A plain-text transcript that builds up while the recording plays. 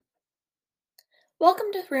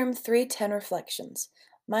Welcome to Room 310 Reflections.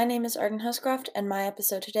 My name is Arden Huscroft, and my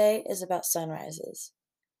episode today is about sunrises.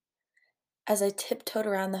 As I tiptoed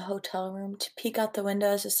around the hotel room to peek out the window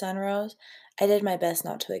as the sun rose, I did my best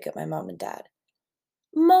not to wake up my mom and dad.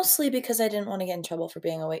 Mostly because I didn't want to get in trouble for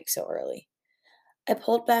being awake so early. I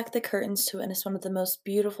pulled back the curtains to witness one of the most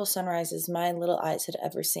beautiful sunrises my little eyes had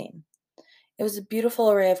ever seen. It was a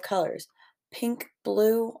beautiful array of colors: pink,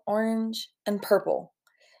 blue, orange, and purple.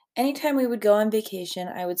 Anytime we would go on vacation,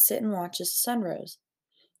 I would sit and watch as the sun rose.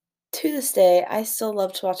 To this day, I still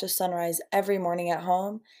love to watch a sunrise every morning at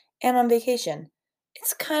home and on vacation.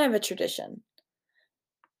 It's kind of a tradition.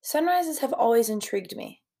 Sunrises have always intrigued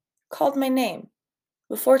me, called my name.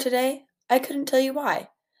 Before today, I couldn't tell you why,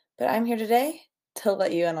 but I'm here today to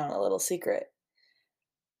let you in on a little secret.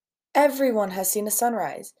 Everyone has seen a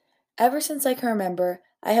sunrise. Ever since I can remember,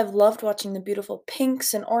 I have loved watching the beautiful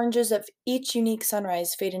pinks and oranges of each unique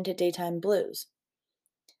sunrise fade into daytime blues.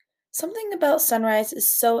 Something about sunrise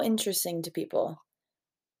is so interesting to people,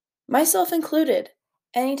 myself included.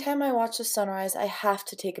 Anytime I watch the sunrise, I have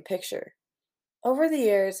to take a picture. Over the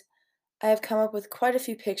years, I have come up with quite a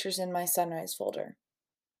few pictures in my sunrise folder.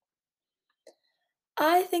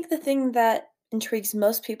 I think the thing that intrigues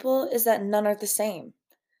most people is that none are the same.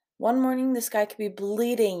 One morning, the sky could be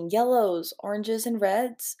bleeding yellows, oranges, and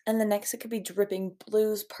reds, and the next, it could be dripping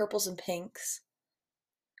blues, purples, and pinks.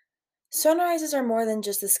 Sunrises are more than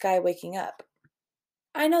just the sky waking up.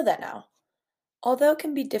 I know that now. Although it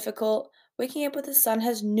can be difficult, waking up with the sun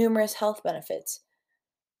has numerous health benefits.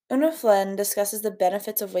 Una Flynn discusses the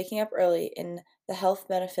benefits of waking up early in The Health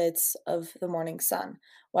Benefits of the Morning Sun.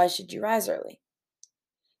 Why should you rise early?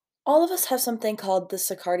 All of us have something called the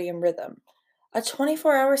circadian rhythm, a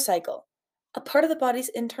 24-hour cycle, a part of the body's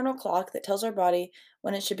internal clock that tells our body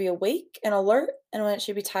when it should be awake and alert and when it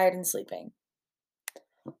should be tired and sleeping.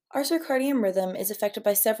 Our circadian rhythm is affected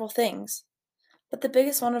by several things, but the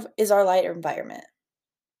biggest one is our light environment.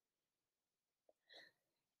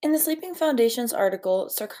 In the Sleeping Foundation's article,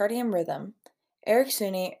 Circadian Rhythm, Eric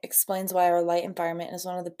Sooney explains why our light environment is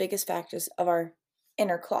one of the biggest factors of our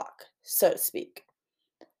inner clock, so to speak.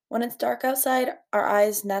 When it's dark outside, our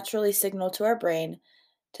eyes naturally signal to our brain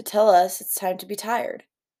to tell us it's time to be tired.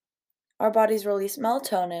 Our bodies release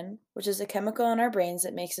melatonin, which is a chemical in our brains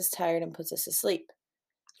that makes us tired and puts us to sleep.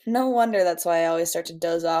 No wonder that's why I always start to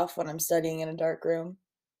doze off when I'm studying in a dark room.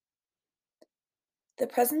 The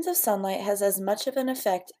presence of sunlight has as much of an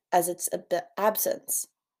effect as its absence.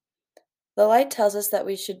 The light tells us that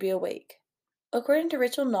we should be awake. According to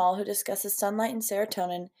Rachel Knoll, who discusses sunlight and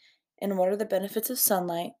serotonin in What Are the Benefits of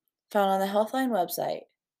Sunlight, found on the Healthline website,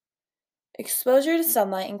 exposure to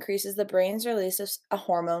sunlight increases the brain's release of a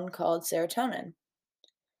hormone called serotonin,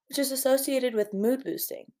 which is associated with mood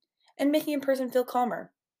boosting and making a person feel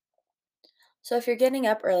calmer. So if you're getting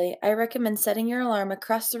up early, I recommend setting your alarm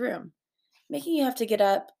across the room, making you have to get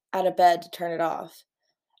up out of bed to turn it off.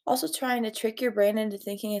 Also, trying to trick your brain into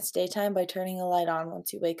thinking it's daytime by turning a light on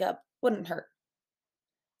once you wake up wouldn't hurt.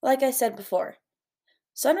 Like I said before,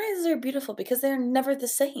 sunrises are beautiful because they are never the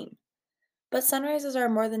same. But sunrises are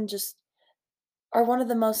more than just are one of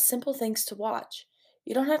the most simple things to watch.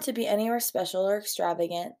 You don't have to be anywhere special or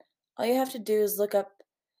extravagant. All you have to do is look up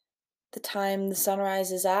the time the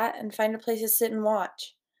sunrise is at and find a place to sit and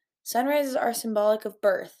watch. Sunrises are symbolic of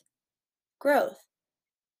birth, growth,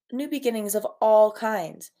 new beginnings of all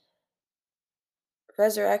kinds,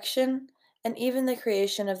 resurrection, and even the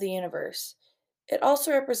creation of the universe. It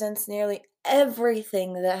also represents nearly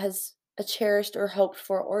everything that has a cherished or hoped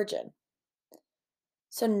for origin.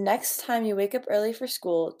 So, next time you wake up early for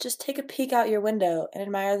school, just take a peek out your window and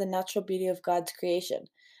admire the natural beauty of God's creation.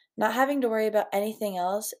 Not having to worry about anything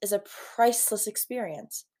else is a priceless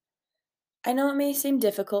experience. I know it may seem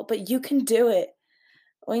difficult, but you can do it.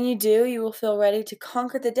 When you do, you will feel ready to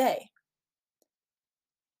conquer the day.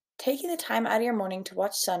 Taking the time out of your morning to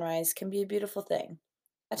watch sunrise can be a beautiful thing.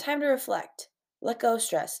 A time to reflect, let go of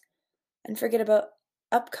stress, and forget about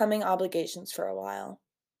upcoming obligations for a while.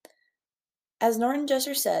 As Norton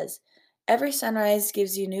Juster says, every sunrise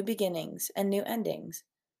gives you new beginnings and new endings.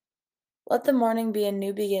 Let the morning be a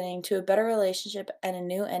new beginning to a better relationship and a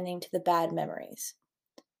new ending to the bad memories.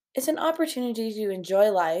 It's an opportunity to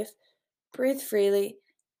enjoy life, breathe freely,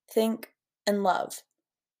 think, and love.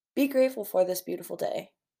 Be grateful for this beautiful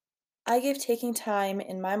day. I give taking time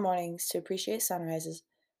in my mornings to appreciate sunrises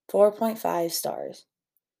 4.5 stars.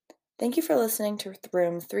 Thank you for listening to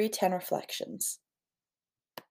Room 310 Reflections.